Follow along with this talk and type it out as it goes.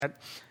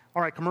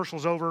All right,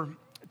 commercial's over.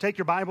 Take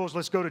your Bibles.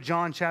 Let's go to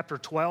John chapter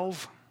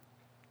 12.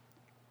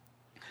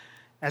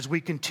 As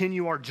we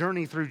continue our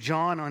journey through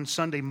John on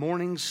Sunday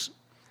mornings,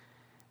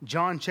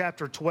 John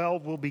chapter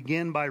 12, we'll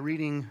begin by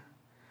reading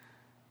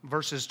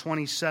verses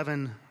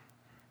 27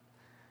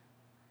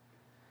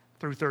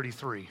 through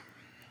 33.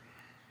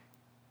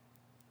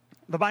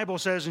 The Bible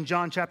says in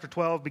John chapter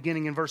 12,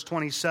 beginning in verse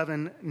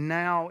 27,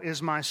 "Now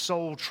is my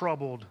soul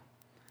troubled."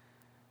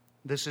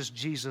 This is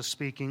Jesus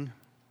speaking.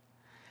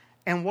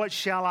 "And what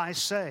shall I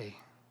say?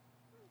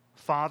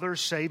 Father,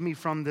 save me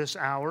from this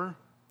hour.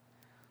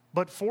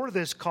 But for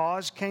this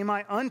cause came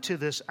I unto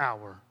this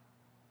hour.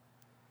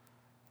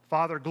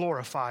 Father,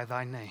 glorify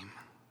thy name."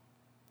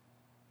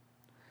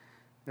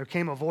 There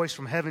came a voice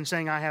from heaven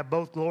saying, "I have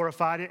both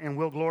glorified it and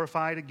will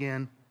glorify it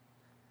again."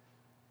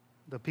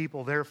 The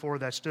people therefore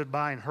that stood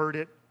by and heard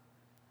it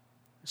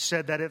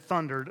said that it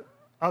thundered.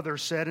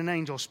 Others said, "An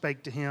angel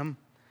spake to him."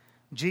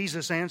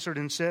 Jesus answered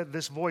and said,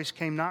 "This voice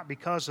came not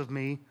because of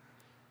me,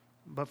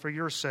 but for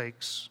your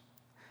sakes.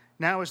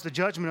 Now is the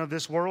judgment of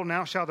this world.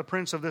 Now shall the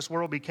prince of this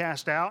world be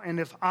cast out. And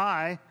if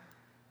I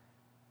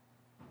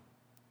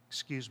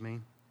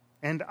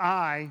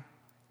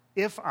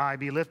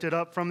be lifted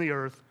up from the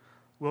earth,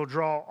 will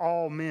draw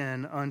all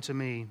men unto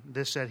me."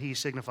 This said he,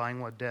 signifying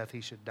what death he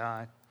should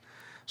die.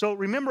 So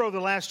remember, over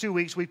the last 2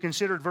 weeks, we've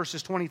considered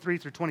verses 23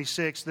 through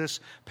 26, this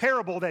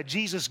parable that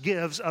Jesus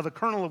gives of a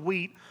kernel of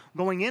wheat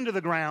going into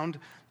the ground,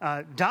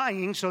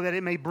 dying so that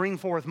it may bring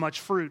forth much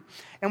fruit.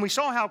 And we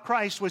saw how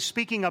Christ was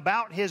speaking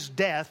about his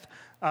death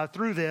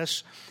through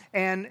this,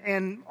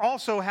 and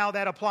also how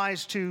that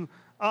applies to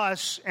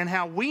us and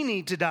how we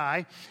need to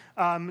die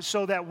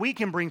so that we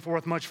can bring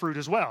forth much fruit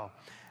as well.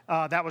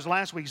 That was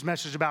last week's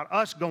message about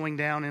us going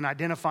down and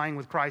identifying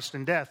with Christ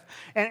in death.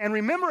 And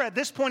remember, at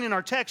this point in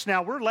our text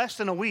now, we're less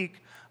than a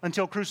week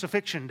until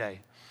Crucifixion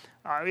Day.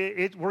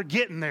 We're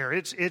getting there.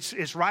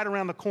 It's right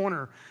around the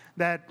corner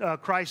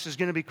that Christ is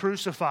going to be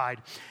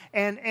crucified.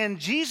 And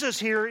Jesus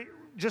here,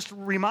 just a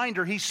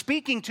reminder, he's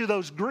speaking to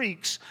those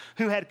Greeks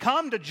who had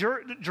come to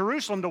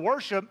Jerusalem to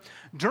worship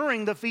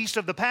during the feast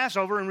of the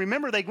Passover. And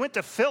remember, they went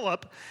to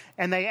Philip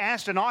and they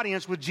asked an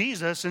audience with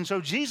Jesus. And so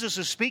Jesus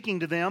is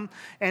speaking to them,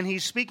 and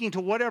he's speaking to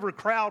whatever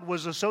crowd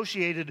was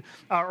associated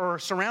or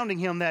surrounding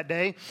him that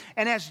day.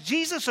 And as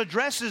Jesus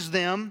addresses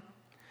them,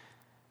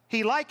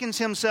 he likens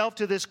himself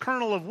to this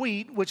kernel of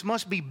wheat, which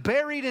must be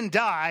buried and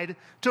died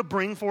to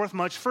bring forth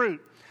much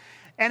fruit.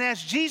 And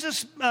as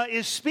Jesus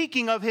is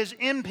speaking of his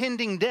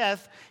impending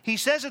death, he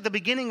says at the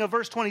beginning of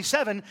verse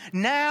 27,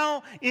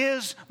 "Now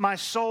is my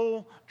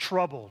soul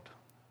troubled."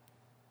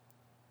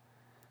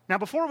 Now,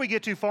 before we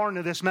get too far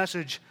into this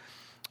message,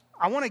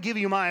 I want to give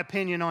you my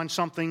opinion on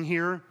something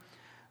here,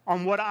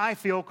 on what I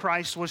feel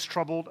Christ was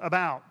troubled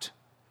about.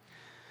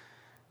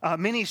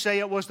 Many say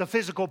it was the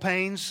physical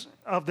pains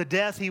of the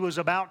death he was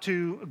about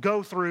to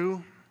go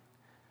through.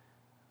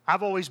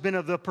 I've always been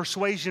of the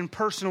persuasion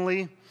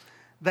personally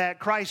that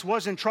Christ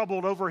wasn't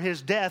troubled over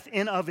his death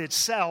in of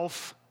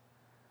itself,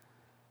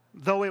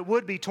 though it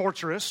would be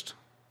torturous,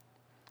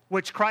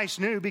 which Christ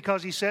knew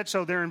because he said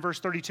so there in verse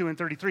 32 and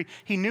 33.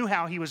 He knew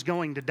how he was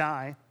going to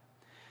die.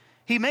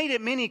 He made it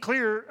many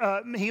clear.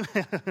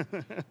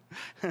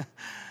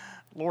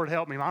 Lord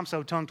help me, I'm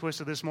so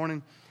tongue-twisted this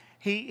morning.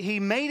 He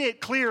made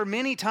it clear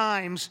many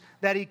times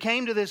that he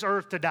came to this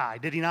earth to die,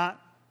 did he not?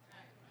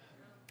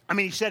 I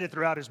mean, he said it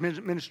throughout his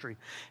ministry.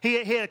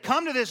 He had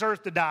come to this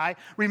earth to die.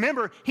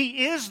 Remember,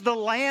 he is the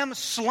Lamb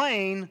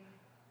slain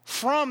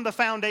from the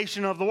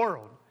foundation of the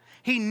world.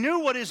 He knew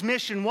what his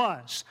mission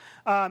was.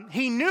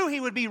 He knew he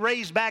would be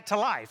raised back to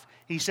life.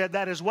 He said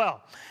that as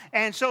well.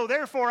 And so,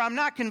 therefore, I'm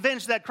not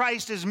convinced that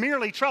Christ is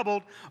merely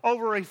troubled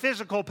over a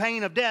physical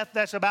pain of death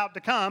that's about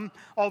to come,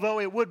 although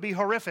it would be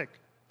horrific.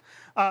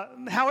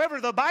 However,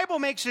 the Bible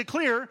makes it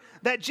clear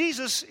that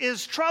Jesus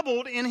is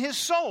troubled in his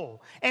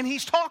soul, and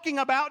he's talking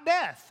about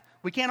death.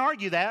 We can't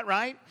argue that,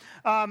 right?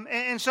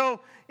 And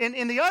so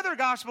in the other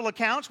gospel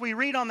accounts, we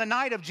read on the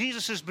night of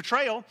Jesus'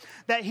 betrayal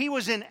that he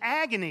was in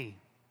agony,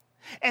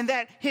 and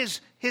that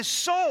his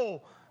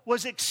soul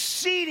was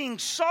exceeding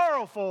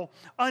sorrowful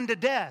unto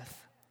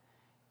death.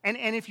 And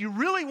if you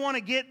really want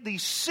to get the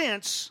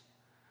sense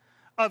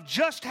of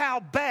just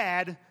how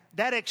bad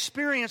that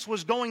experience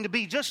was going to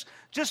be, just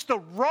the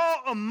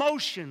raw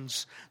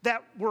emotions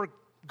that were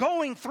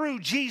going through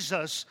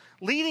Jesus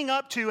leading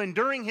up to and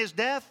during his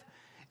death,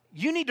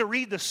 you need to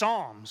read the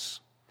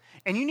Psalms.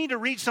 And you need to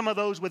read some of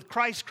those with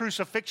Christ's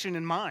crucifixion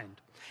in mind.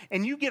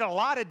 And you get a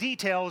lot of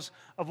details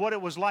of what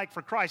it was like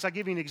for Christ. I'll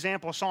give you an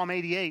example. Psalm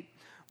 88,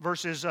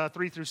 verses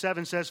 3 through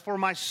 7 says, "For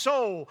my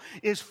soul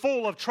is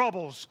full of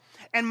troubles,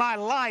 and my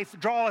life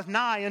draweth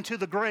nigh unto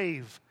the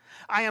grave.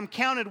 I am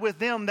counted with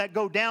them that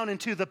go down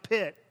into the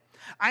pit.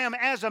 I am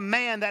as a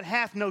man that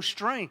hath no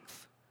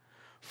strength,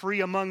 free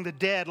among the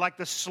dead, like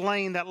the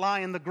slain that lie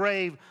in the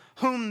grave,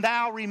 whom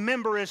thou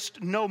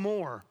rememberest no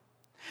more.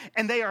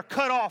 And they are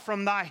cut off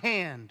from thy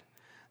hand.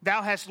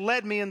 Thou hast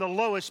led me in the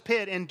lowest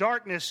pit, in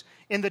darkness,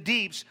 in the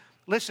deeps.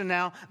 Listen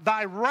now,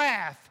 thy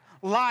wrath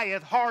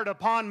lieth hard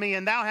upon me,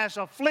 and thou hast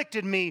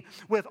afflicted me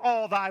with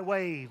all thy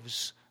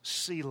waves.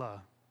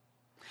 Selah.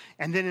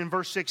 And then in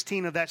verse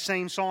 16 of that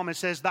same psalm it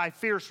says, thy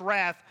fierce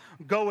wrath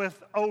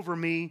goeth over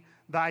me,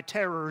 thy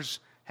terrors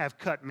have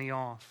cut me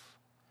off.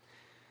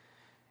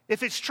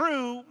 If it's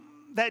true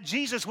that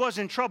Jesus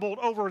wasn't troubled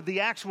over the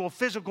actual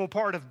physical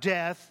part of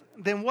death,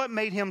 then what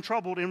made him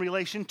troubled in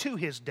relation to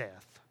his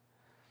death?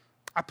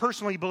 I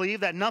personally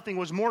believe that nothing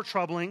was more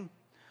troubling,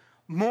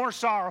 more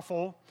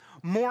sorrowful,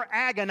 more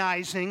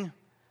agonizing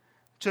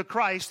to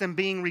Christ than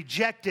being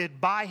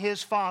rejected by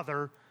his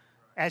Father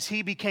as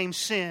he became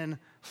sin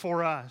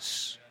for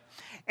us.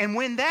 And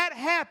when that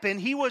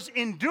happened, he was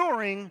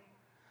enduring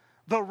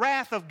the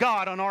wrath of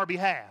God on our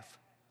behalf.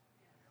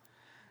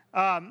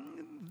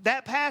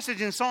 That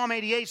passage in Psalm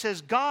 88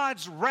 says,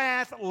 God's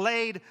wrath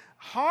laid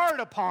hard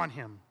upon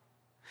him.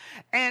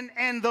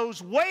 And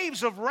those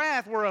waves of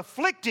wrath were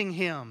afflicting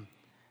him.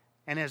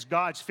 And as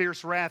God's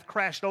fierce wrath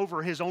crashed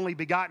over his only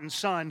begotten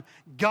Son,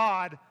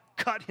 God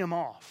cut him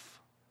off.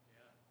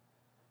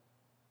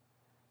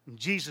 And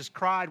Jesus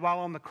cried while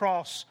on the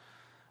cross,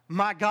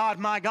 my God,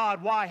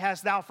 why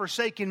hast thou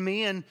forsaken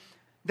me? And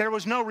there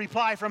was no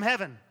reply from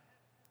heaven.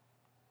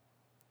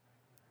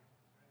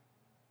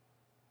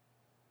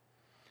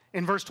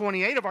 In verse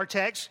 28 of our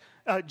text,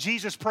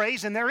 Jesus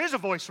prays, and there is a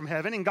voice from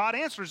heaven, and God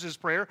answers his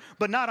prayer,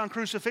 but not on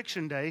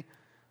crucifixion day.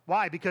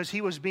 Why? Because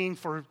he was being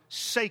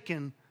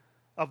forsaken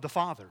of the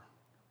Father.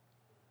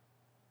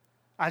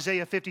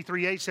 Isaiah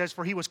 53:8 says,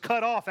 for he was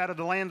cut off out of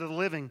the land of the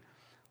living.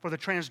 For the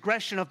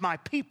transgression of my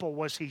people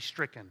was he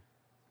stricken.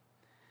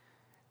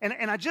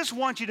 And I just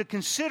want you to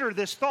consider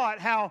this thought,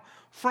 how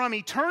from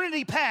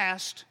eternity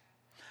past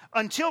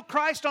until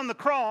Christ on the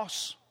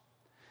cross,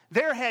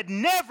 there had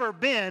never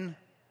been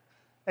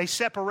a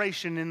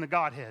separation in the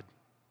Godhead.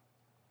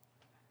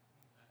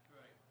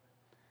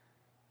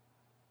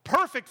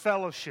 Perfect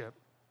fellowship,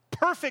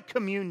 perfect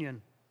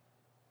communion,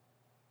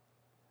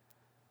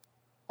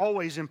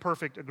 always in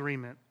perfect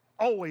agreement,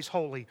 always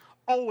holy,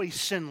 always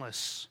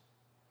sinless.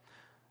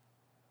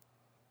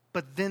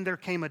 But then there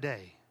came a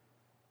day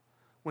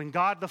when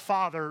God the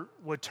Father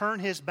would turn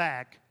his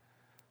back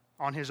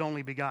on his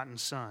only begotten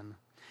Son.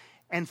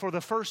 And for the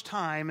first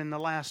time and the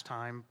last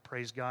time,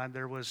 praise God,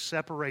 there was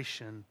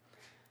separation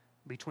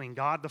between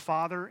God the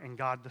Father and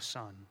God the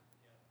Son.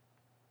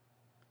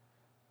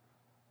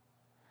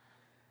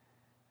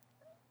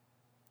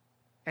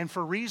 And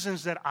for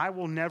reasons that I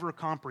will never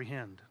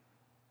comprehend,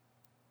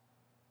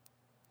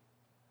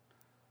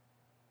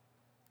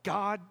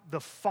 God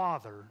the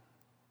Father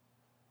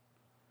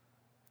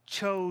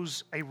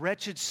chose a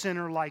wretched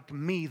sinner like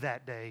me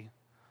that day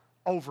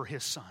over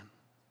his Son.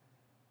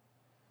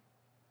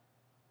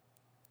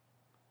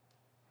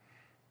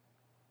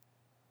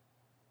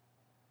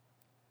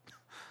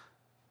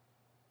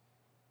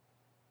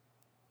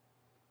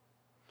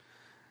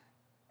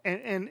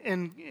 And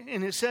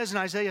it says in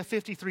Isaiah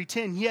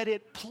 53:10, yet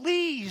it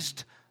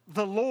pleased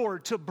the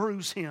Lord to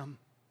bruise him.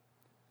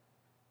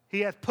 He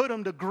hath put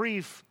him to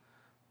grief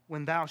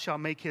when thou shalt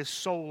make his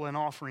soul an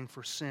offering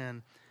for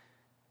sin.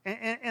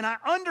 And I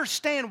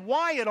understand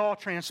why it all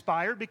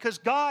transpired, because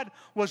God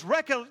was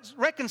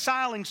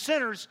reconciling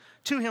sinners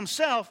to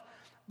himself,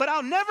 but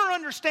I'll never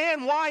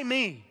understand why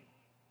me.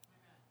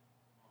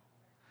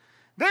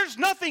 There's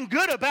nothing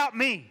good about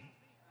me.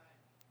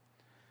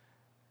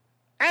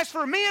 As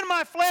for me and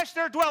my flesh,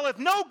 there dwelleth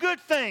no good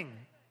thing.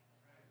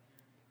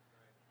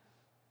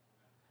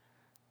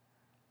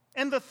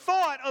 And the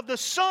thought of the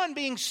Son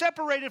being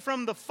separated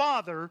from the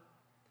Father,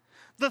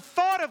 the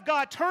thought of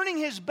God turning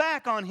his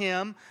back on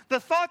him, the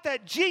thought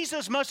that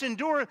Jesus must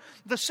endure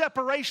the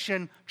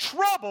separation,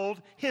 troubled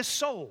his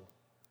soul.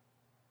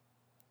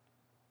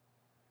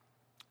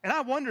 And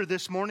I wonder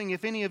this morning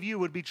if any of you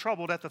would be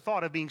troubled at the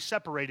thought of being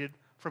separated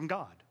from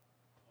God.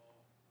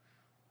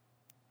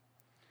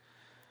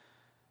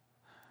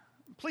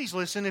 Please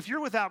listen, if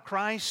you're without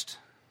Christ,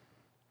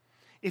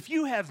 if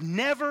you have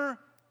never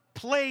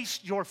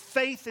placed your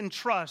faith and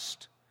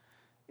trust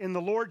in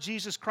the Lord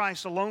Jesus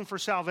Christ alone for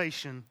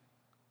salvation,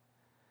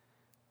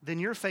 then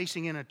you're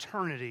facing an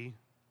eternity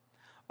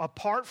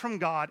apart from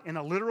God in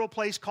a literal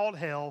place called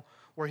hell,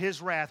 where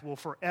his wrath will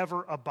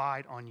forever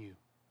abide on you.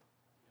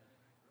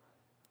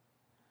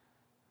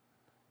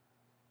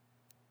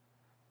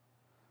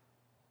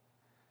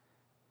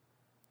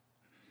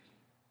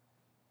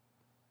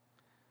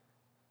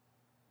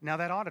 Now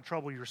that ought to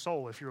trouble your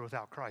soul if you're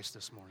without Christ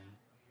this morning.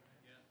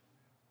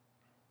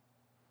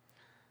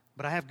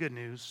 But I have good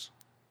news.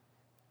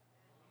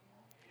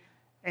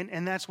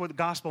 And that's what the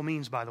gospel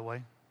means, by the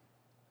way.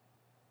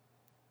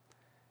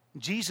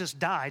 Jesus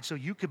died so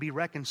you could be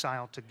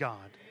reconciled to God.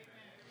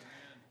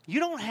 You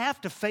don't have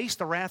to face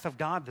the wrath of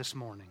God this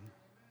morning.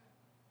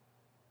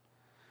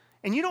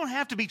 And you don't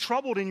have to be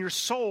troubled in your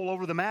soul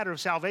over the matter of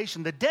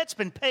salvation. The debt's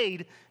been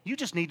paid. You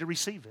just need to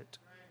receive it.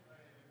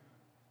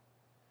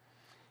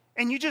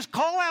 And you just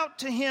call out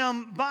to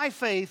him by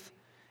faith,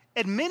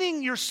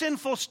 admitting your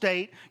sinful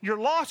state, your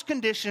lost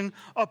condition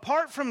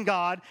apart from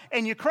God,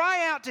 and you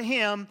cry out to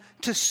him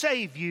to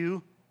save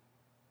you.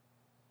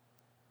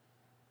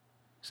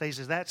 Says,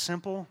 is that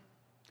simple?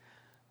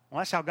 Well,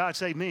 that's how God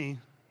saved me.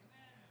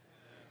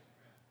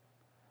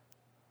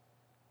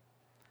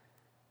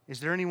 Is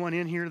there anyone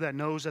in here that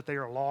knows that they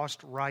are lost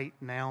right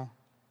now?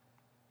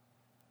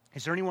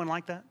 Is there anyone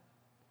like that?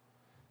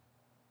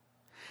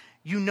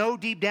 You know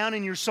deep down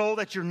in your soul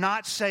that you're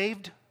not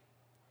saved,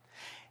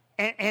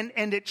 and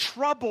it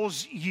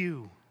troubles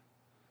you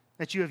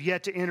that you have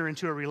yet to enter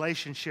into a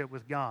relationship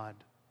with God.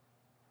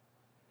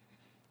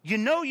 You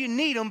know you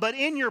need Him, but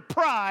in your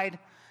pride,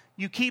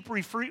 you keep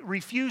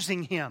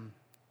refusing Him.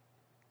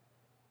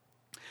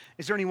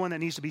 Is there anyone that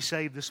needs to be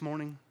saved this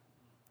morning?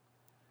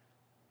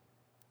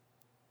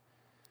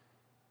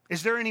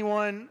 Is there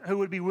anyone who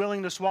would be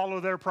willing to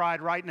swallow their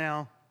pride right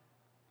now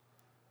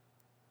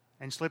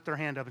and slip their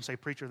hand up and say,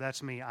 preacher,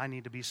 that's me. I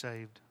need to be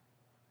saved.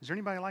 Is there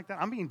anybody like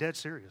that? I'm being dead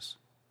serious.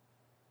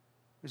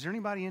 Is there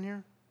anybody in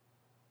here?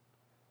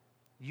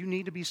 You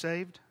need to be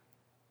saved?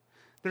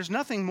 There's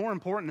nothing more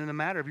important than the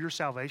matter of your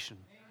salvation.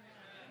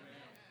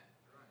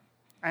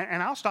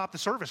 And I'll stop the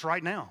service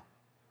right now.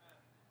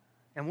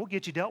 And we'll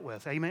get you dealt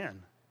with.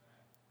 Amen.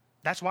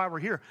 That's why we're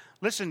here.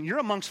 Listen, you're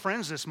amongst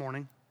friends this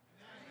morning.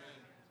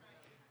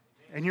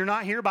 And you're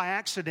not here by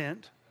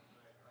accident.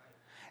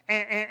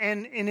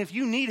 And if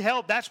you need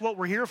help, that's what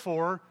we're here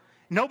for.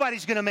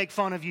 Nobody's going to make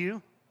fun of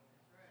you.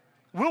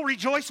 We'll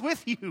rejoice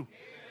with you.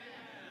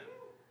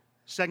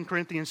 2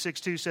 Corinthians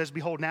 6:2 says,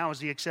 behold, now is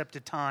the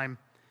accepted time.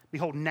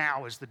 Behold,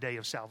 now is the day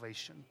of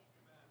salvation.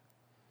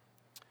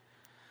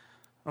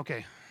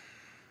 Okay.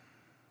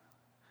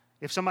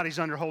 If somebody's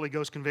under Holy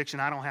Ghost conviction,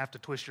 I don't have to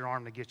twist your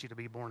arm to get you to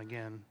be born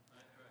again.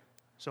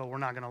 So we're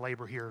not going to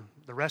labor here.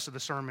 The rest of the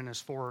sermon is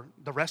for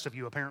the rest of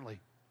you, apparently,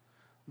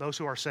 those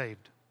who are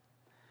saved.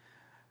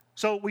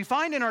 So we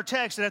find in our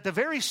text that at the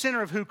very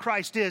center of who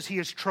Christ is, He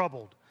is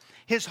troubled.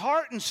 His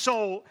heart and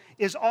soul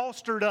is all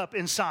stirred up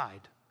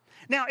inside.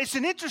 Now, it's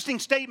an interesting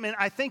statement,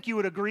 I think you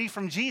would agree,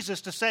 from Jesus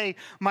to say,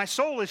 my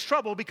soul is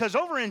troubled, because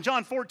over in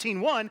John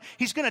 14:1,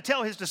 He's going to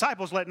tell His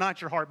disciples, let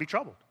not your heart be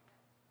troubled.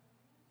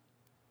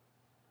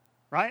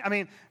 Right? I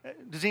mean,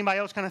 does anybody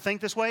else kind of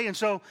think this way? And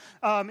so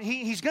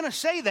he's going to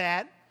say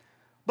that.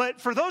 But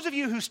for those of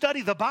you who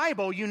study the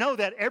Bible, you know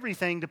that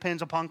everything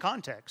depends upon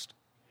context.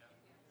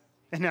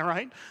 Isn't that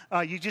right?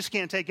 You just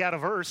can't take out a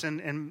verse,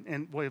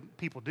 and well,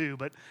 people do,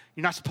 but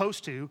you're not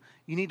supposed to.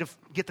 You need to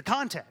get the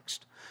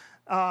context.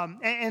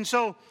 And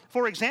so,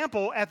 for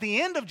example, at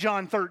the end of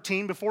John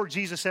 13, before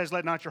Jesus says,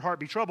 let not your heart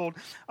be troubled,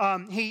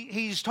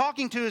 he's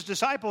talking to His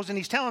disciples, and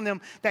He's telling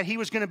them that He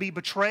was going to be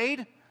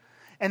betrayed,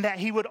 and that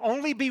He would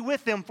only be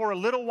with them for a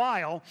little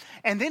while.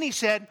 And then He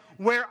said,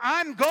 where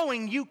I'm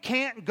going, you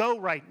can't go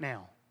right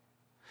now.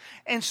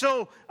 And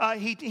so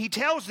he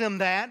tells them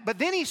that. But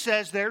then He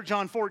says there,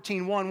 John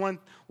 14,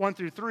 1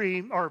 through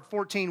 3, or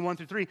 14, 1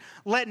 through 3,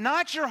 let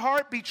not your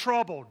heart be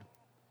troubled.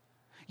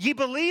 Ye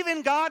believe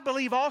in God,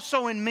 believe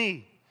also in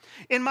me.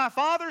 In my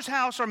Father's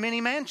house are many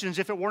mansions.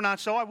 If it were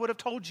not so, I would have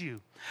told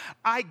you.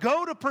 I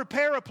go to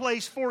prepare a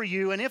place for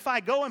you. And if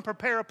I go and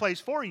prepare a place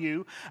for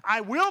you,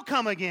 I will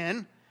come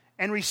again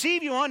and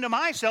receive you unto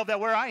myself, that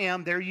where I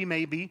am, there ye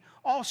may be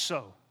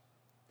also.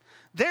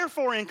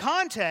 Therefore, in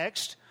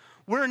context,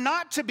 we're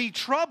not to be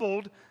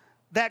troubled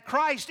that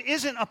Christ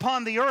isn't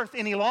upon the earth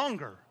any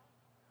longer.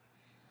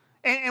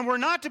 And we're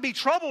not to be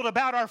troubled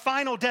about our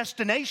final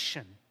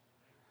destination.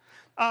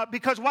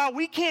 Because while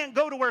we can't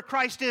go to where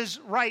Christ is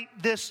right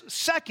this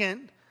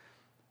second,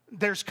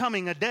 there's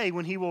coming a day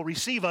when He will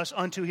receive us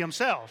unto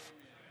Himself.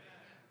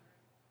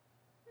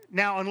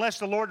 Now, unless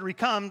the Lord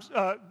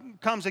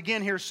comes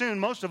again here soon,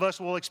 most of us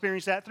will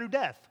experience that through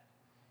death.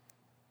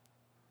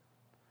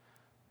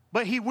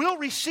 But He will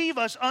receive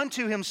us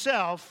unto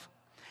Himself,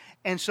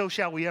 and so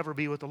shall we ever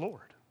be with the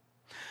Lord.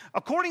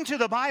 According to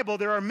the Bible,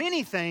 there are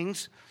many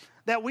things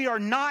that we are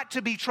not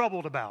to be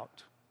troubled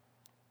about.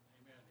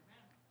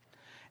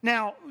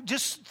 Now,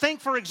 just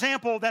think, for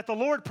example, that the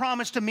Lord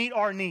promised to meet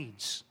our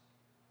needs.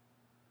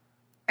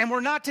 And we're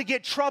not to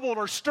get troubled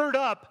or stirred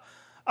up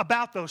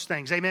about those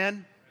things.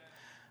 Amen?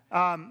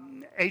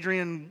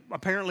 Adrian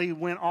apparently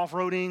went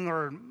off-roading,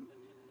 or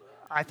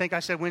I think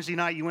I said Wednesday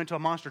night you went to a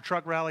monster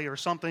truck rally or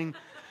something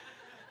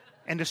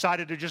and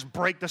decided to just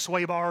break the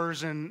sway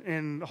bars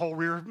and the whole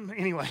rear.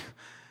 Anyway,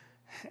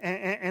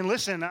 and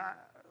listen,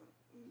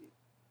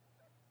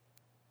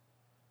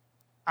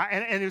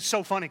 and it's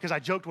so funny because I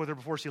joked with her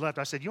before she left.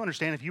 I said, you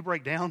understand, if you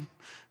break down,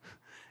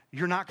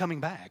 you're not coming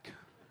back.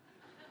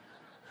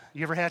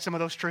 You ever had some of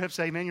those trips,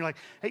 amen? You're like,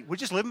 hey, we're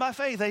just living by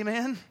faith,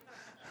 amen?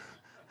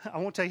 I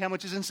won't tell you how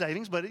much is in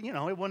savings, but, it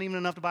wasn't even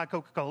enough to buy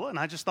Coca-Cola. And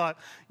I just thought,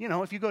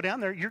 if you go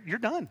down there, you're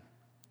done.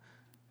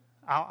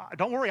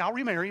 Don't worry, I'll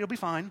remarry. You'll be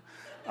fine.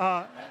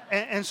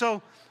 And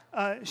so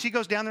she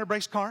goes down there,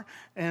 breaks the car.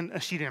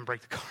 And she didn't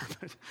break the car,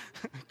 but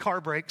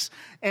car breaks.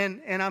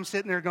 And I'm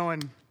sitting there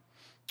going,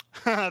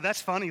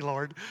 that's funny,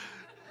 Lord.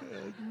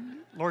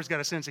 Lord's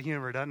got a sense of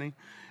humor, doesn't He?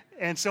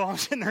 And so I'm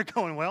sitting there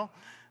going, well,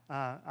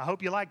 I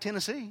hope you like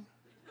Tennessee.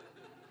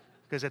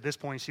 Because at this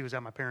point, she was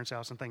at my parents'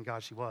 house, and thank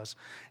God she was.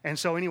 And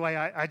so anyway,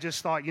 I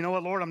just thought, you know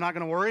what, Lord, I'm not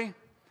going to worry.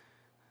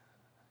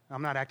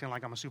 I'm not acting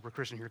like I'm a super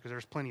Christian here because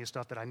there's plenty of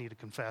stuff that I need to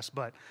confess.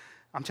 But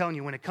I'm telling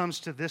you, when it comes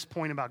to this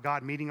point about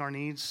God meeting our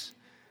needs,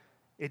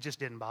 it just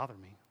didn't bother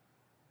me.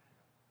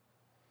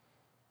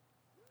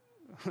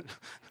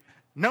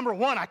 Number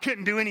one, I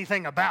couldn't do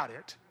anything about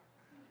it.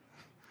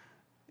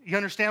 You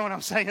understand what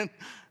I'm saying?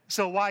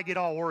 So why get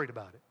all worried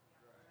about it?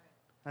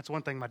 That's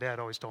one thing my dad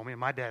always told me. And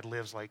my dad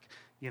lives like,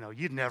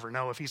 you'd never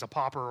know if he's a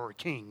pauper or a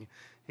king.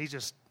 He's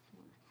just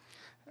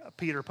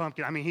Peter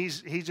Pumpkin. I mean,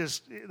 he's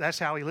just, that's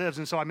how he lives.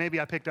 And so maybe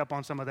I picked up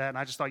on some of that. And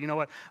I just thought, you know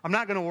what? I'm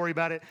not going to worry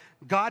about it.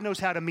 God knows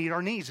how to meet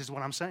our needs is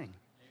what I'm saying. Amen.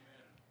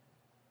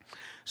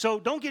 So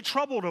don't get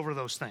troubled over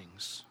those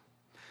things.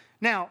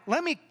 Now,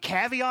 let me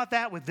caveat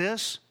that with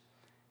this.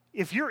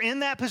 If you're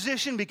in that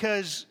position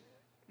because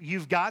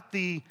you've got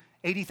the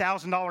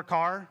 $80,000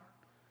 car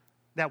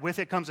that with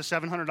it comes a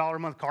 $700 a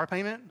month car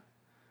payment,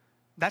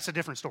 that's a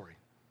different story.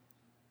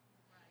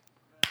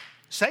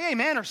 Say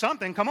amen or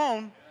something. Come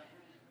on.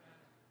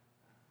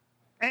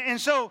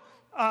 And so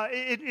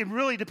it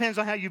really depends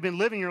on how you've been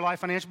living your life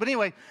financially. But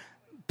anyway,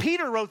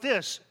 Peter wrote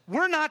this: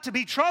 we're not to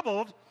be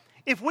troubled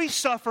if we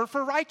suffer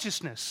for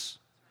righteousness.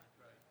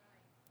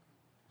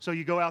 So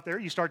you go out there,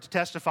 you start to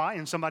testify,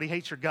 and somebody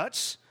hates your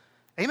guts.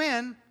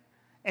 Amen.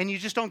 And you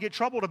just don't get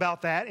troubled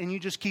about that, and you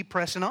just keep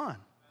pressing on.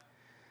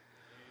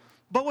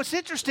 But what's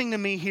interesting to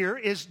me here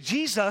is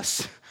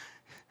Jesus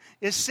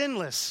is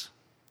sinless.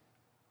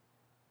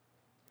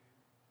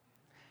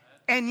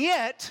 And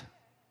yet,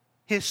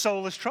 his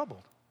soul is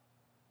troubled.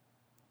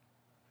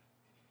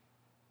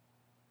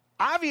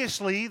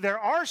 Obviously, there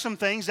are some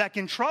things that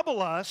can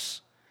trouble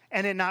us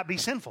and it not be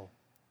sinful.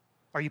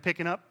 Are you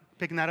picking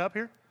that up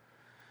here?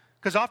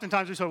 Because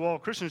oftentimes we say, well,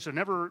 Christians should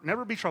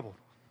never be troubled.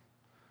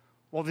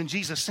 Well, then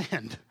Jesus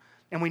sinned,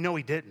 and we know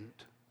he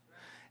didn't.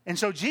 And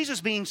so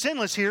Jesus being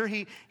sinless here,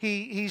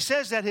 he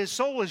says that his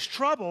soul is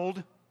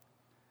troubled.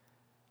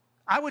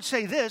 I would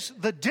say this: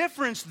 the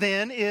difference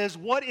then is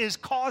what is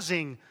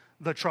causing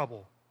the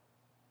trouble.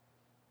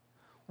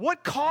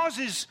 What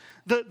causes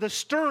the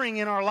stirring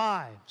in our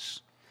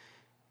lives?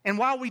 And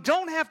while we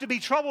don't have to be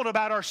troubled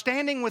about our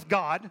standing with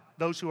God,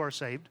 those who are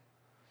saved,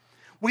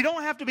 we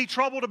don't have to be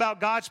troubled about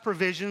God's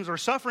provisions or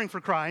suffering for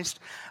Christ,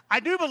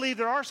 I do believe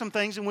there are some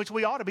things in which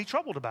we ought to be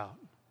troubled about.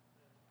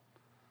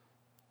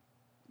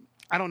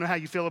 I don't know how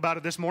you feel about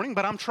it this morning,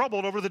 but I'm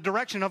troubled over the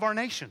direction of our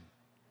nation.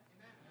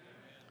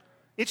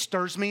 It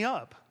stirs me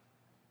up.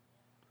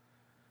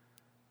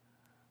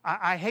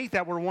 I hate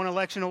that we're one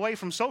election away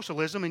from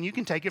socialism, and you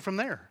can take it from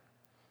there.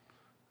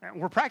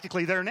 We're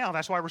practically there now.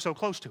 That's why we're so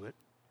close to it.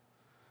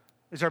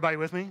 Is everybody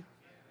with me?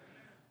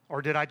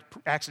 Or did I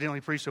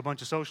accidentally preach to a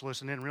bunch of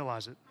socialists and didn't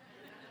realize it?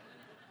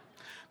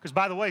 Because,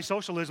 by the way,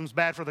 socialism's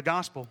bad for the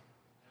gospel.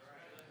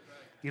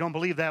 You don't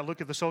believe that?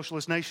 Look at the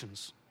socialist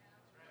nations.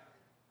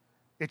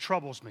 It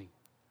troubles me.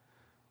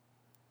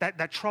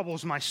 That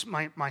troubles my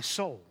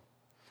soul.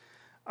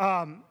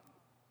 I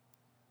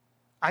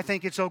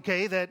think it's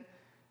okay that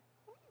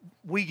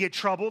we get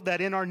troubled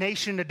that in our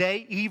nation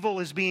today,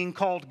 evil is being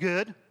called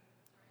good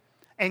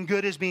and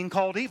good is being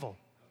called evil.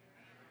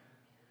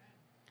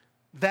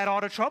 That ought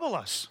to trouble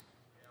us.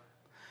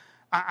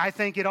 I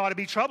think it ought to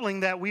be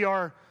troubling that we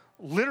are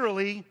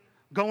literally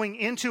going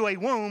into a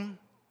womb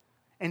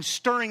and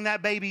stirring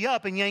that baby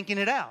up and yanking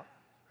it out.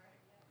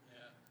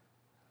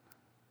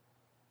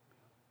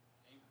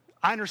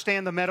 I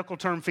understand the medical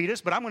term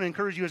fetus, but I'm going to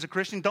encourage you as a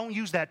Christian, don't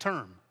use that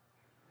term.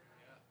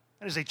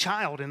 That is a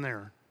child in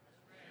there.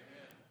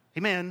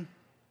 Amen.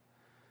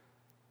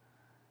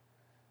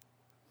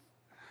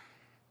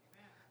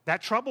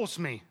 That troubles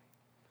me.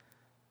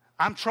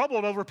 I'm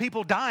troubled over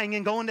people dying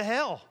and going to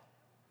hell.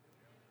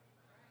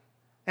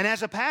 And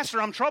as a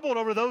pastor, I'm troubled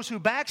over those who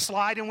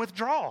backslide and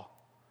withdraw.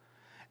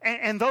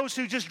 And those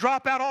who just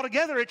drop out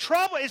altogether. It's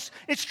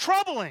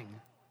troubling.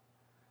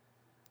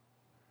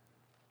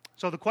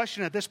 So the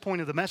question at this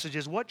point of the message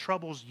is, what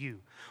troubles you?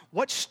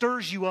 What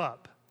stirs you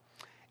up?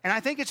 And I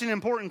think it's an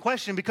important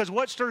question because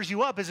what stirs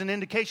you up is an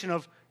indication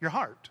of your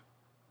heart.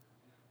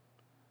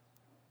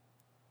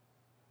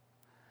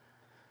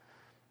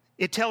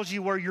 It tells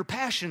you where your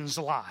passions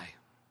lie.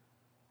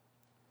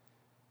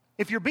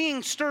 If you're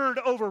being stirred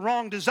over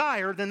wrong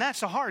desire, then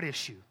that's a heart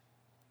issue.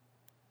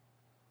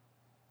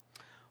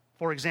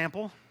 For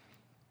example,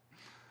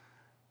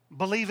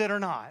 believe it or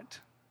not,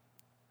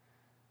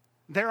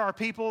 there are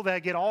people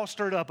that get all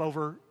stirred up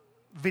over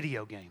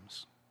video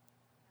games.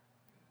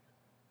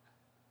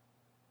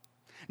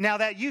 Now,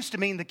 that used to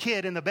mean the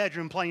kid in the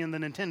bedroom playing the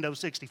Nintendo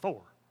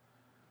 64.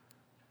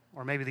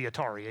 Or maybe the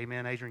Atari.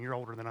 Amen, Adrian, you're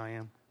older than I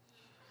am.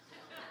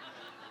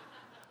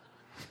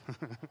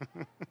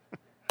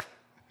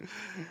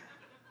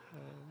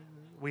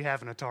 We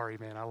have an Atari,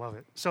 man. I love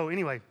it. So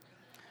anyway,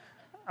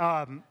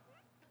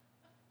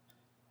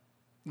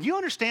 you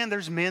understand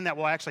there's men that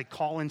will actually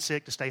call in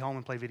sick to stay home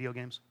and play video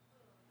games?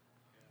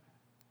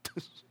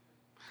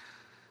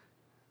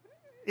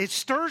 It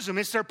stirs them.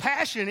 It's their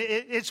passion.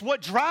 It's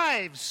what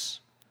drives.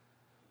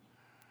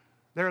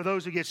 There are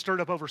those who get stirred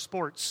up over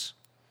sports.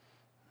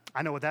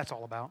 I know what that's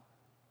all about.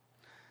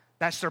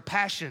 That's their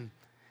passion.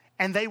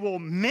 and they will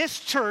miss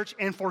church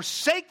and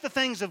forsake the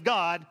things of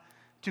God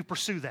to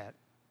pursue that.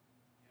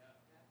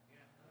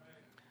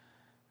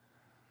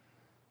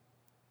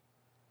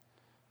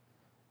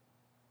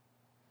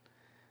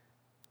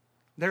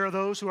 There are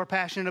those who are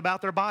passionate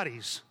about their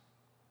bodies.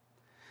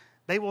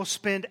 They will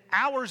spend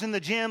hours in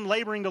the gym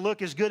laboring to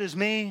look as good as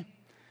me.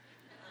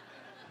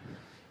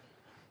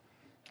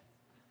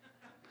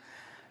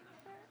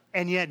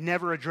 And yet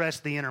never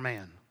address the inner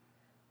man.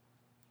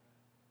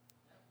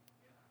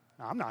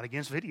 Now, I'm not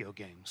against video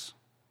games.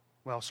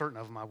 Well, certain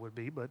of them I would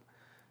be, but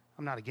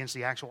I'm not against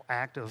the actual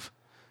act of,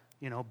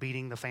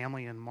 beating the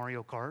family in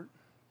Mario Kart.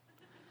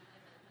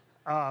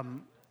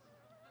 I'm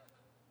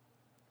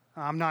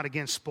not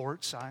against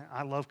sports.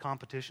 I love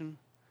competition.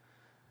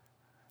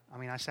 I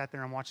mean, I sat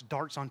there and watched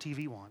darts on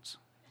TV once.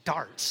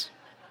 Darts.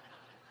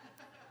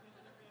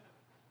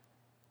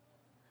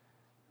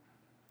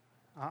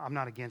 I'm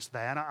not against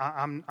that.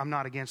 I'm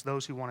not against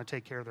those who want to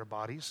take care of their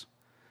bodies.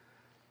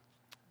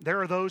 There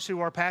are those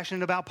who are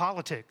passionate about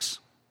politics.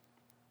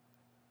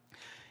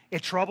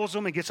 It troubles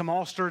them. It gets them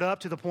all stirred up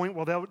to the point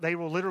where they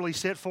will literally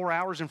sit 4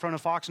 hours in front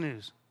of Fox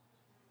News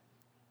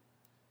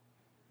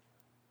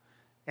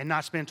and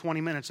not spend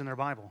 20 minutes in their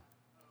Bible.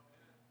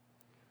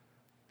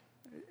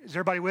 Is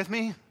everybody with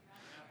me?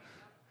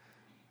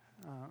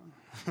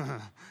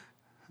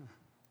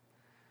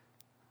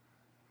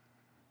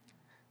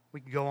 We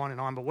could go on and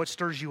on, but what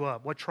stirs you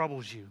up? What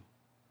troubles you?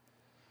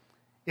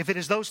 If it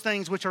is those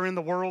things which are in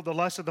the world, the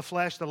lust of the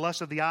flesh, the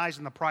lust of the eyes,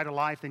 and the pride of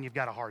life, then you've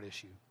got a heart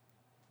issue.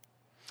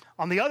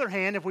 On the other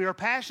hand, if we are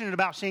passionate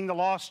about seeing the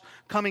lost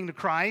coming to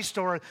Christ,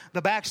 or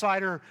the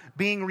backslider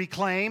being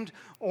reclaimed,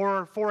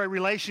 or for a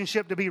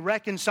relationship to be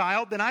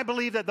reconciled, then I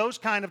believe that those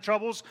kind of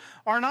troubles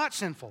are not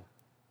sinful.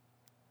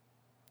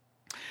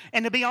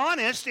 And to be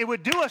honest, it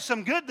would do us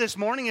some good this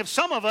morning if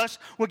some of us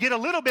would get a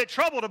little bit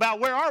troubled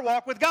about where our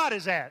walk with God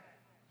is at.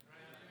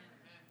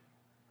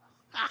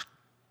 Ah.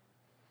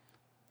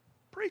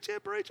 Preach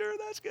it, preacher,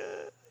 that's good.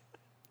 Amen.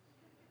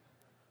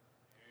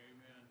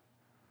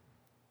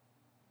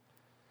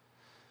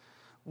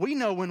 We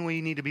know when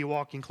we need to be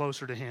walking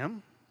closer to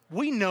Him.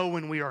 We know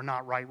when we are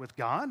not right with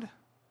God.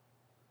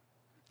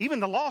 Even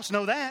the lost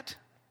know that.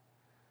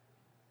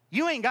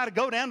 You ain't got to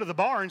go down to the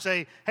bar and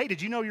say, hey,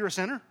 did you know you're a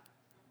sinner?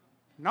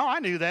 No, I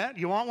knew that.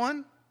 You want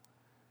one?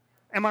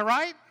 Am I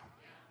right?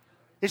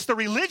 It's the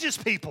religious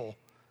people.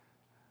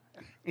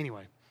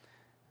 Anyway.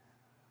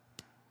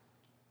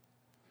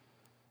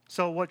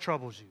 So what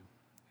troubles you?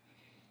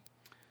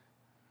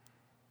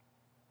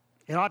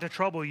 It ought to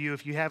trouble you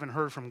if you haven't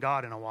heard from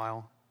God in a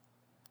while.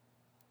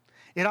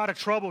 It ought to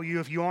trouble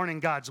you if you aren't in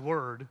God's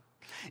Word.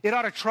 It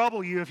ought to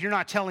trouble you if you're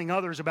not telling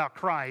others about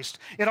Christ.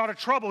 It ought to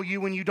trouble you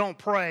when you don't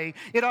pray.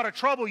 It ought to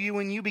trouble you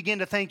when you begin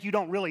to think you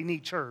don't really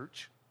need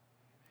church.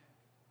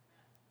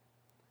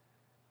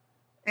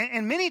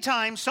 And many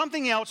times,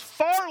 something else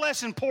far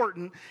less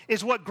important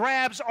is what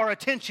grabs our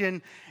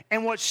attention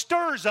and what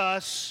stirs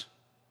us.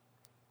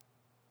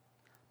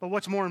 But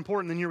what's more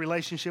important than your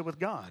relationship with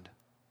God?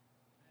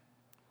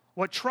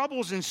 What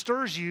troubles and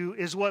stirs you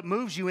is what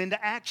moves you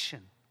into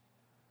action,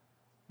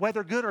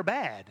 whether good or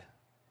bad.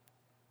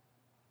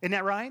 Isn't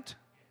that right?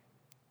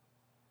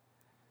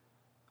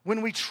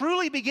 When we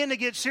truly begin to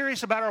get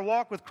serious about our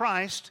walk with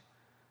Christ,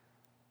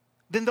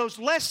 then those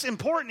less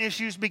important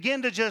issues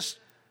begin to just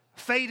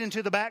fade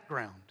into the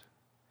background.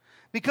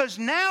 Because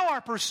now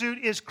our pursuit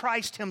is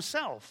Christ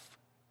Himself.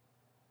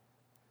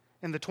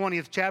 In the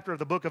 20th chapter of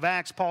the book of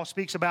Acts, Paul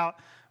speaks about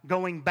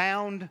going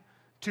bound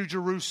to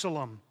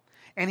Jerusalem.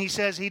 And he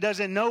says he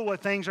doesn't know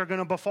what things are going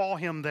to befall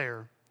him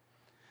there.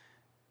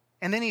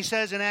 And then he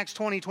says in Acts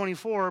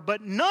 20:24,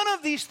 but none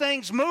of these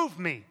things move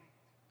me.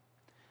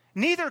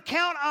 Neither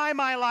count I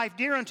my life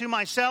dear unto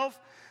myself,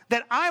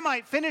 that I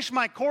might finish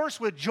my course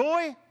with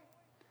joy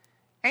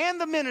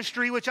and the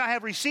ministry which I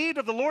have received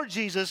of the Lord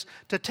Jesus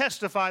to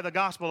testify the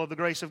gospel of the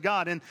grace of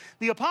God. And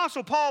the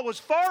Apostle Paul was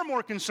far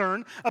more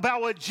concerned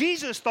about what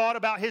Jesus thought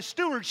about his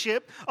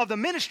stewardship of the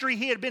ministry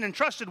he had been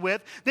entrusted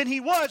with than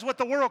he was what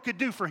the world could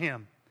do for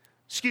him.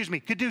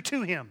 Could do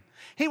to him.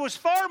 He was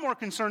far more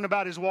concerned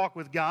about his walk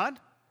with God.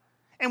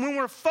 And when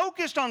we're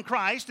focused on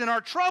Christ, then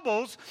our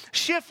troubles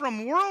shift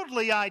from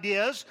worldly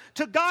ideas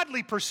to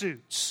godly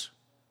pursuits.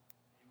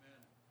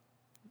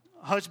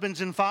 Amen.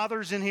 Husbands and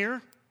fathers in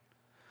here,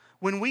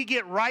 when we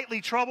get rightly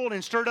troubled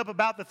and stirred up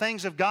about the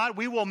things of God,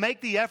 we will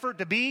make the effort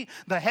to be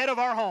the head of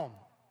our home.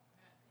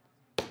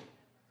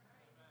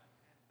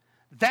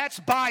 That's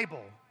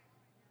Bible.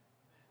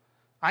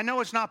 I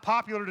know it's not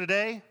popular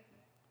today,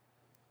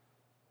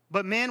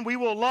 but men, we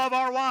will love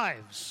our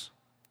wives.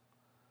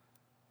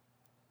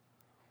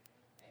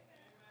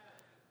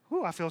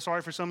 Ooh, I feel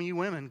sorry for some of you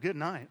women. Good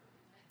night.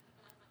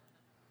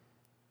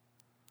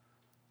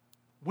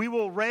 We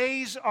will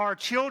raise our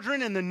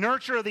children in the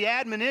nurture of the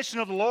admonition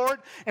of the Lord,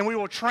 and we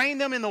will train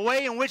them in the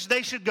way in which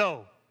they should go.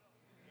 Amen.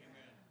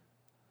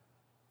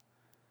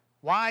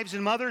 Wives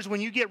and mothers,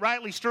 when you get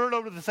rightly stirred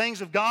over the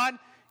things of God,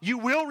 you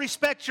will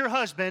respect your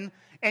husband,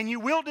 and you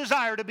will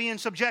desire to be in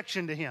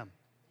subjection to him.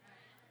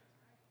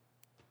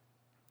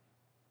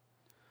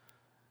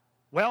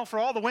 Well, for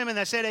all the women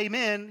that said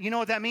amen, you know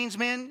what that means,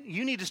 men?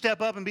 You need to step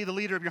up and be the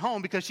leader of your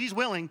home because she's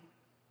willing.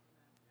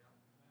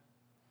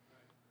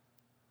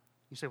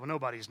 You say, well,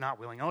 nobody's not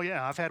willing. Oh,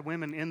 yeah, I've had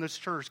women in this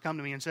church come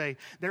to me and say,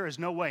 there is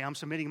no way I'm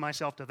submitting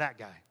myself to that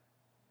guy.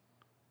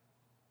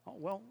 Oh,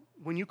 well,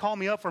 when you call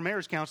me up for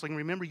marriage counseling,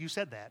 remember you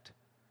said that.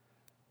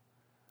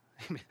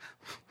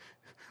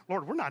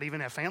 Lord, we're not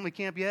even at family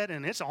camp yet,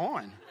 and it's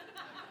on.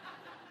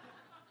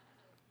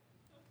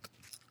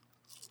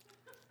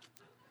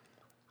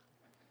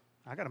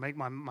 I got to make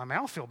my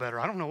mouth feel better.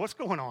 I don't know what's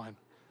going on.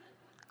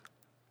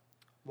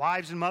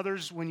 Wives and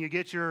mothers, when you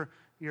get your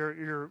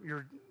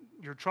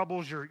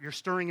troubles, you're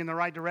stirring in the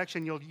right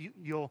direction,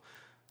 you'll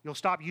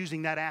stop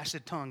using that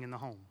acid tongue in the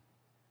home.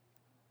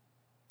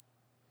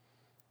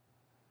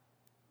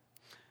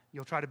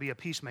 You'll try to be a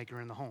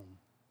peacemaker in the home.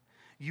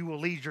 You will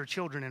lead your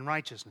children in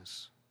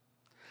righteousness.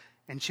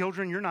 And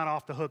children, you're not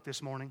off the hook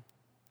this morning.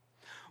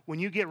 When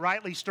you get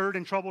rightly stirred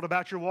and troubled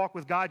about your walk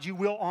with God, you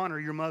will honor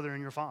your mother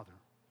and your father.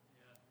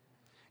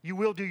 You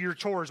will do your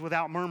chores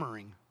without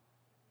murmuring.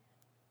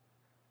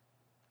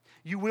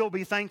 You will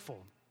be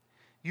thankful.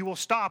 You will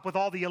stop with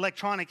all the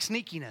electronic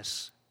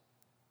sneakiness.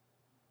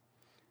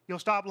 You'll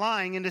stop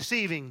lying and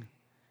deceiving.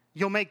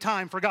 You'll make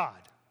time for God.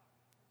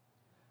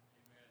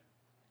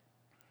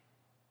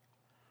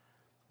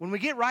 When we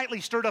get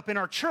rightly stirred up in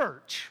our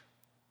church,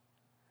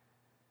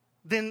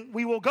 then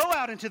we will go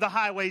out into the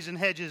highways and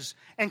hedges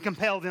and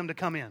compel them to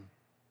come in.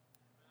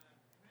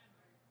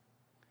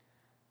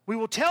 We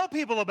will tell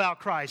people about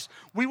Christ.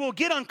 We will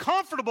get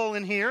uncomfortable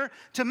in here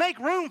to make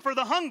room for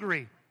the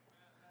hungry,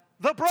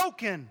 the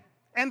broken,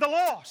 and the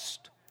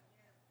lost.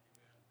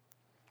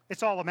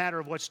 It's all a matter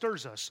of what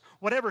stirs us.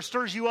 Whatever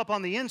stirs you up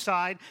on the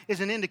inside is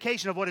an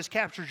indication of what has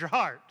captured your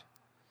heart.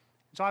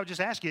 So I would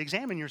just ask you,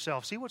 examine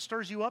yourself. See what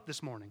stirs you up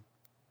this morning.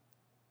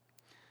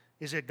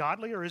 Is it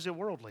godly or is it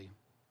worldly?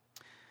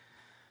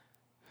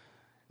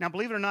 Now,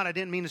 believe it or not, I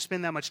didn't mean to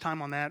spend that much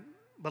time on that,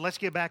 but let's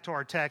get back to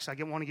our text. I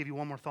want to give you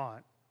one more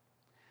thought.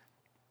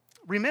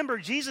 Remember,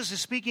 Jesus is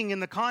speaking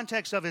in the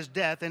context of his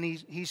death, and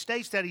he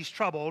states that he's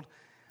troubled.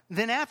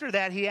 Then after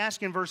that, he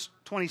asks in verse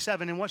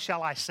 27, and what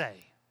shall I say?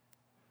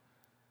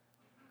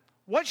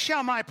 What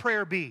shall my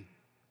prayer be?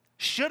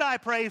 Should I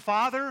pray,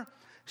 Father,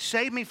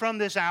 save me from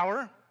this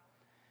hour?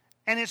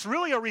 And it's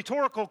really a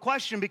rhetorical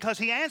question because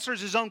he answers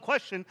his own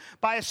question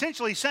by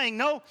essentially saying,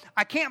 no,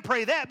 I can't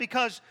pray that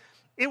because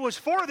it was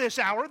for this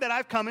hour that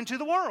I've come into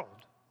the world.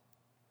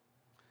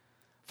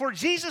 For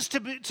Jesus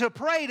to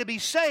pray to be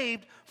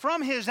saved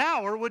from his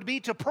hour would be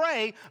to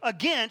pray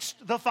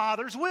against the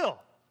Father's will.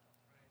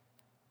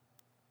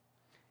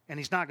 And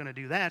he's not going to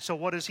do that, so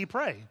what does he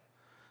pray?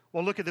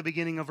 Well, look at the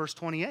beginning of verse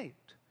 28.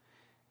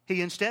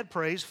 He instead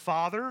prays,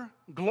 Father,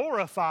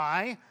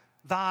 glorify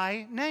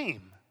thy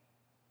name.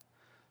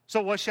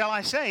 So what shall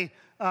I say?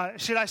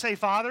 Should I say,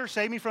 Father,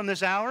 save me from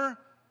this hour?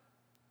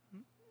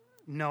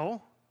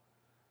 No.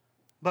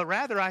 But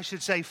rather I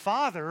should say,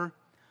 Father,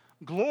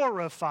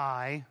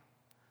 glorify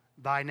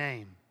thy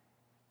name.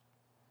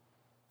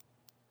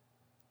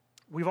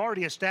 We've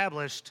already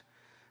established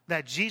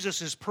that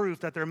Jesus is proof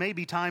that there may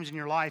be times in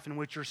your life in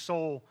which your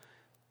soul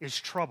is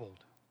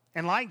troubled.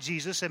 And like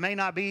Jesus, it may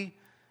not be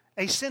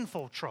a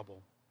sinful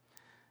trouble.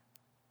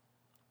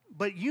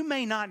 But you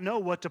may not know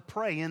what to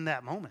pray in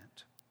that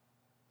moment.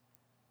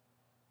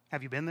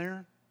 Have you been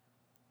there?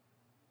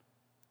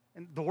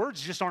 And the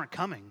words just aren't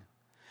coming.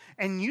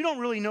 And you don't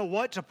really know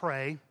what to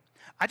pray.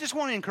 I just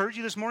want to encourage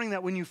you this morning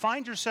that when you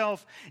find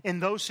yourself in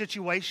those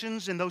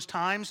situations, in those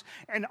times,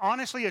 and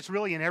honestly, it's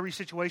really in every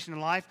situation in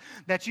life,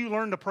 that you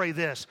learn to pray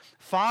this: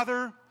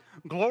 Father,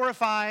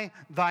 glorify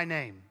thy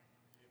name.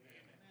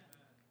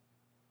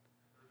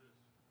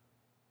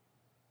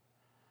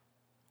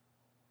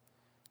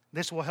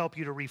 This will help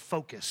you to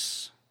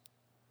refocus.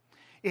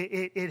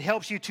 It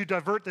helps you to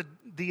divert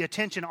the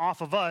attention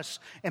off of us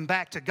and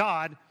back to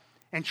God,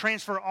 and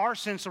transfer our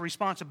sense of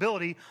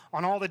responsibility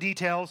on all the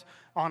details,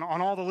 on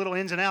all the little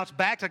ins and outs,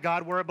 back to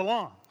God where it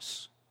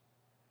belongs.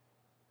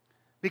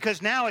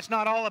 Because now it's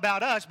not all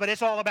about us, but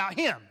it's all about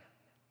him.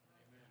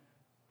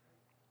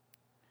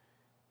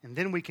 And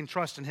then we can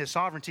trust in his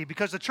sovereignty,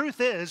 because the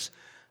truth is,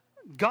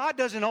 God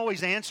doesn't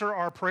always answer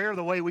our prayer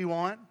the way we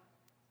want.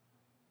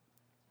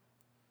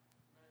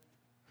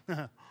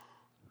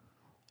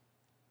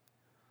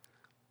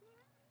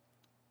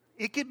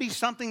 It could be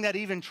something that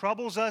even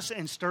troubles us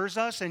and stirs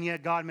us, and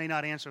yet God may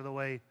not answer the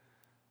way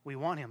we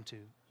want him to.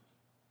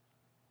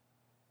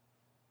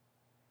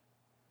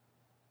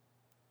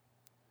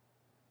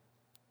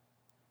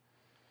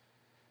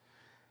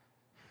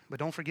 But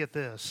don't forget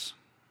this: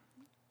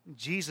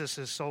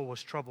 Jesus' soul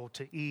was troubled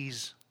to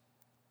ease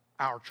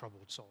our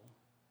troubled soul.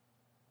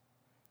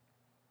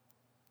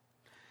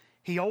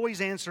 He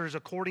always answers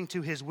according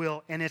to his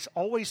will, and it's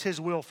always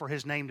his will for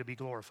his name to be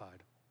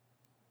glorified.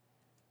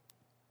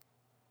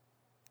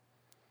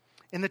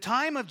 In the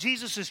time of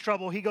Jesus'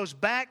 trouble, he goes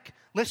back.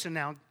 Listen.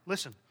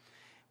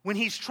 When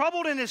he's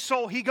troubled in his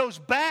soul, he goes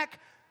back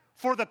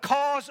for the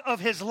cause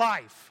of his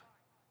life.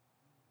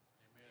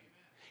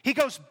 He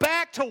goes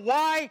back to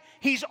why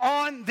he's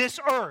on this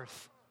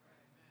earth.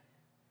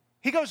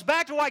 He goes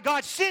back to why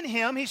God sent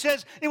him. He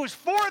says, it was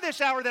for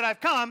this hour that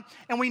I've come,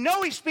 and we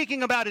know he's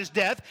speaking about his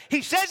death.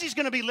 He says he's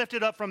going to be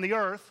lifted up from the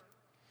earth.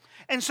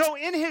 And so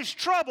in his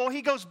trouble,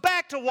 he goes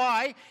back to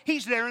why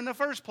he's there in the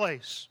first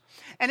place.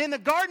 And in the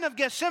Garden of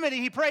Gethsemane,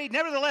 he prayed,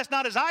 nevertheless,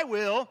 not as I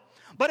will,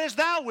 but as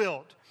thou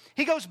wilt.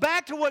 He goes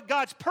back to what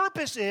God's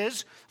purpose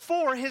is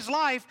for his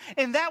life,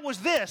 and that was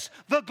this,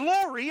 the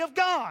glory of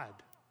God.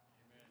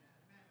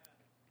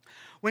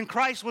 When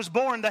Christ was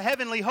born, the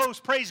heavenly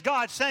host praised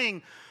God,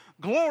 saying,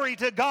 glory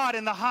to God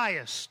in the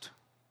highest.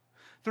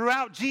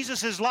 Throughout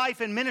Jesus' life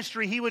and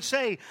ministry, he would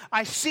say,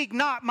 I seek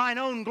not mine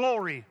own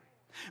glory.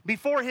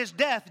 Before his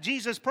death,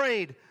 Jesus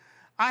prayed,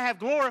 I have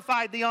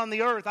glorified thee on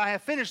the earth. I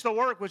have finished the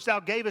work which thou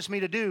gavest me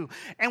to do.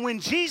 And when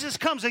Jesus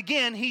comes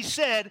again, he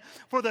said,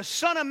 for the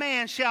Son of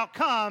Man shall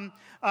come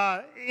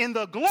in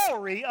the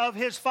glory of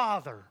his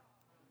Father.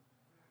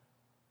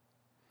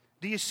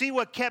 Do you see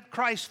what kept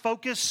Christ's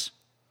focus?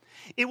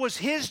 It was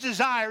his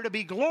desire to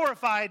be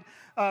glorified,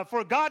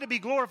 for God to be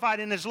glorified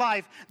in his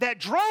life, that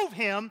drove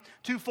him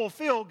to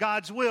fulfill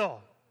God's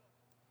will.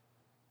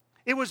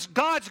 It was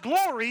God's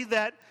glory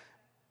that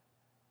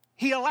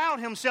he allowed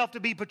himself to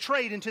be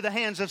betrayed into the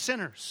hands of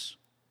sinners.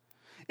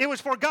 It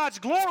was for God's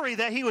glory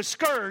that he was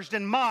scourged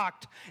and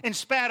mocked and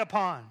spat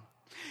upon.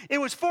 It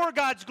was for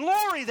God's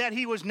glory that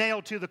he was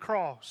nailed to the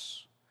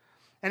cross.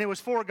 And it was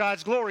for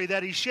God's glory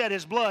that he shed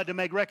his blood to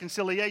make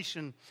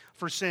reconciliation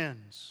for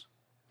sins.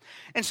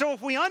 And so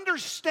if we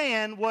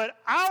understand what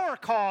our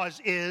cause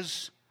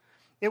is,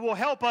 it will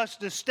help us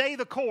to stay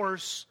the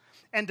course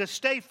and to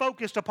stay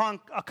focused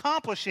upon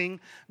accomplishing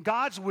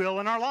God's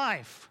will in our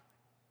life.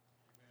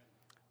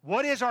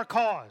 What is our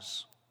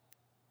cause?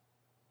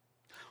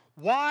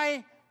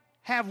 Why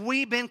have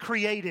we been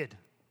created?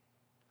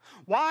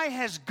 Why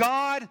has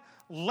God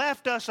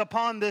left us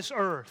upon this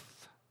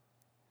earth?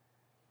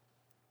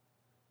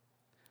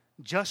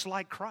 Just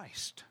like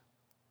Christ.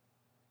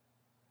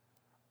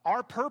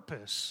 Our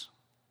purpose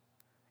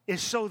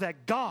is so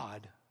that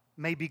God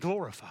may be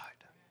glorified.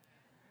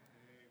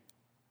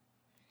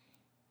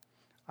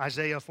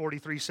 Isaiah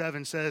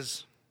 43:7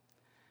 says,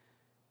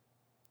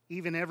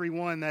 even every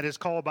one that is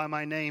called by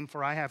my name,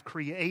 for I have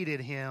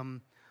created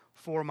him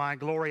for my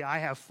glory. I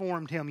have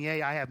formed him,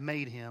 yea, I have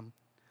made him.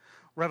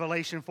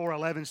 Revelation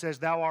 4:11 says,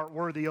 thou art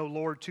worthy, O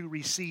Lord, to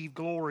receive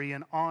glory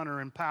and honor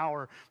and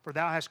power, for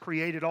thou hast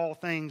created all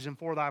things, and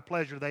for thy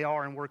pleasure they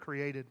are and were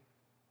created.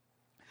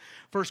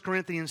 1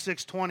 Corinthians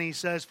 6:20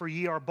 says, for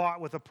ye are bought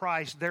with a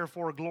price,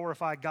 therefore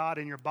glorify God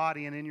in your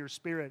body and in your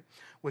spirit,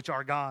 which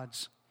are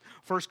God's.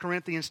 1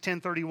 Corinthians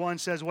 10:31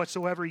 says,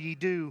 whatsoever ye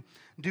do,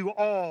 do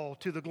all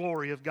to the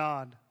glory of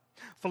God.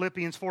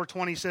 Philippians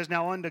 4:20 says,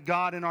 now unto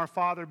God and our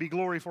Father be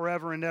glory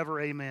forever and ever.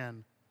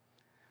 Amen.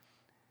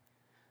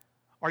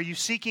 Are you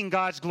seeking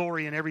God's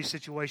glory in every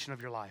situation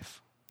of your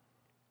life?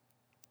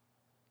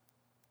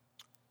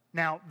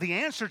 Now, the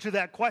answer to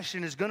that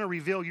question is going to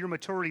reveal your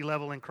maturity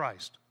level in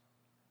Christ.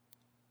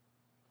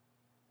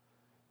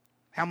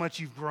 How much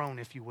you've grown,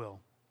 if you will.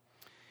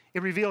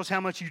 It reveals how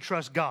much you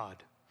trust God.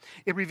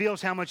 It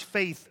reveals how much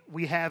faith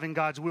we have in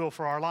God's will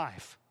for our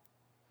life.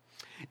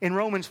 In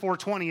Romans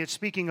 4:20, it's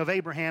speaking of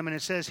Abraham, and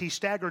it says, he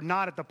staggered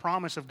not at the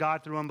promise of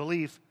God through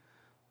unbelief,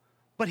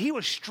 but he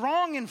was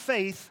strong in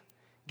faith,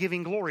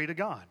 giving glory to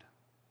God.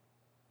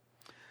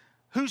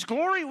 Whose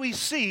glory we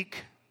seek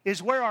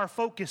is where our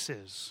focus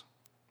is.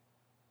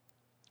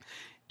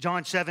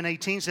 John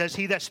 7:18 says,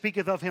 he that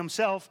speaketh of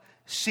himself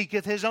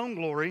seeketh his own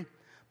glory,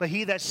 but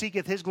he that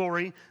seeketh his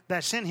glory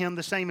that sent him,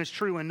 the same is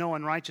true, and no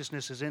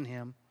unrighteousness is in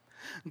him.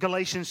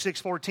 Galatians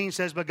 6:14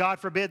 says, but God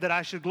forbid that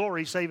I should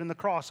glory save in the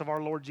cross of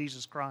our Lord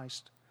Jesus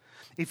Christ.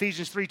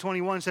 Ephesians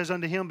 3:21 says,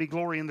 unto him be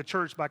glory in the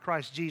church by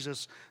Christ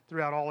Jesus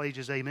throughout all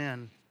ages.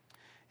 Amen.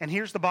 And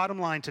here's the bottom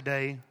line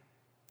today.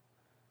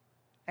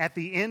 At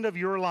the end of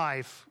your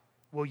life,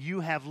 will you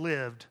have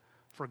lived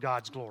for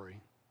God's glory?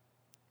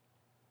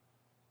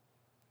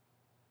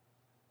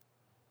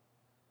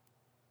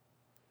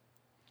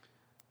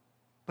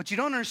 But you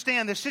don't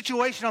understand, the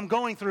situation I'm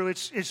going through,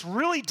 it's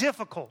really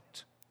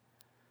difficult.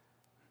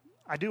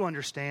 I do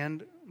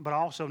understand, but I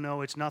also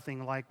know it's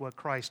nothing like what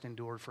Christ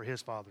endured for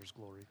his Father's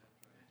glory.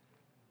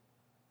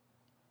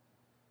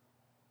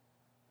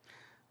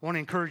 I want to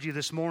encourage you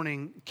this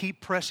morning, keep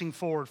pressing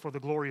forward for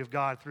the glory of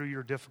God through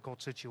your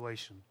difficult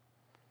situation.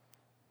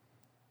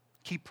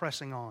 Keep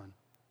pressing on.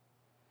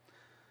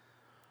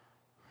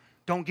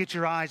 Don't get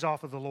your eyes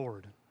off of the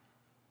Lord.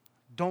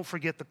 Don't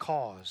forget the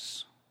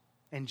cause.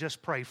 And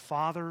just pray,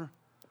 Father,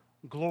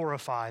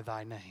 glorify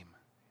thy name.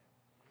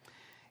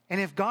 And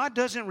if God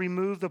doesn't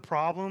remove the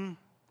problem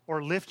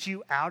or lift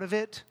you out of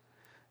it,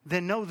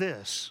 then know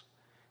this,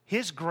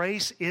 his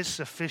grace is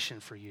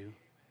sufficient for you.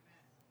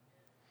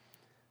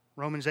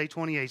 Romans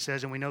 8:28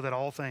 says, and we know that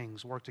all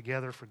things work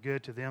together for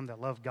good to them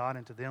that love God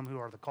and to them who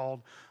are the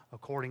called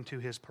according to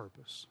his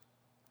purpose.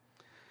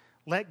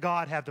 Let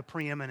God have the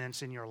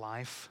preeminence in your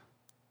life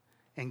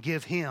and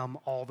give him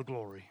all the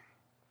glory.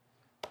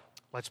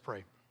 Let's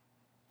pray.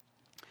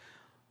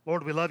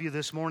 Lord, we love you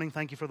this morning.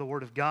 Thank you for the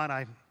Word of God.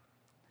 I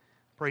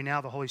pray now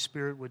the Holy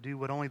Spirit would do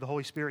what only the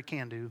Holy Spirit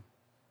can do.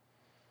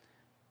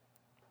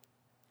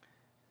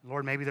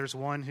 Lord, maybe there's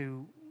one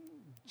who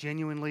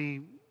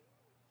genuinely,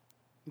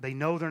 they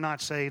know they're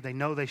not saved. They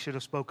know they should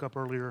have spoke up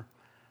earlier.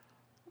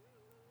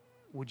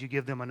 Would you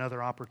give them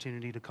another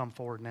opportunity to come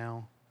forward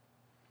now?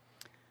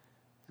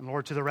 And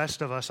Lord, to the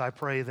rest of us, I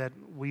pray that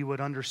we would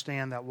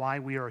understand that why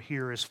we are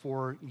here is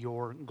for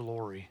your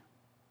glory.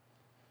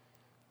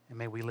 And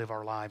may we live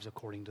our lives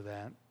according to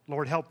that.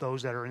 Lord, help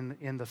those that are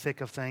in the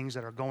thick of things,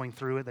 that are going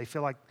through it. They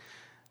feel like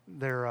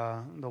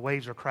the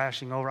waves are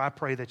crashing over. I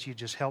pray that you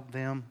just help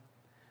them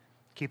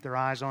keep their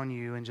eyes on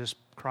you and just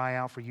cry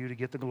out for you to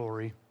get the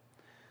glory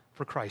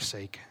for Christ's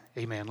sake.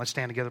 Amen. Let's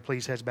stand together,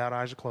 please. Heads bowed,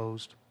 eyes are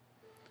closed.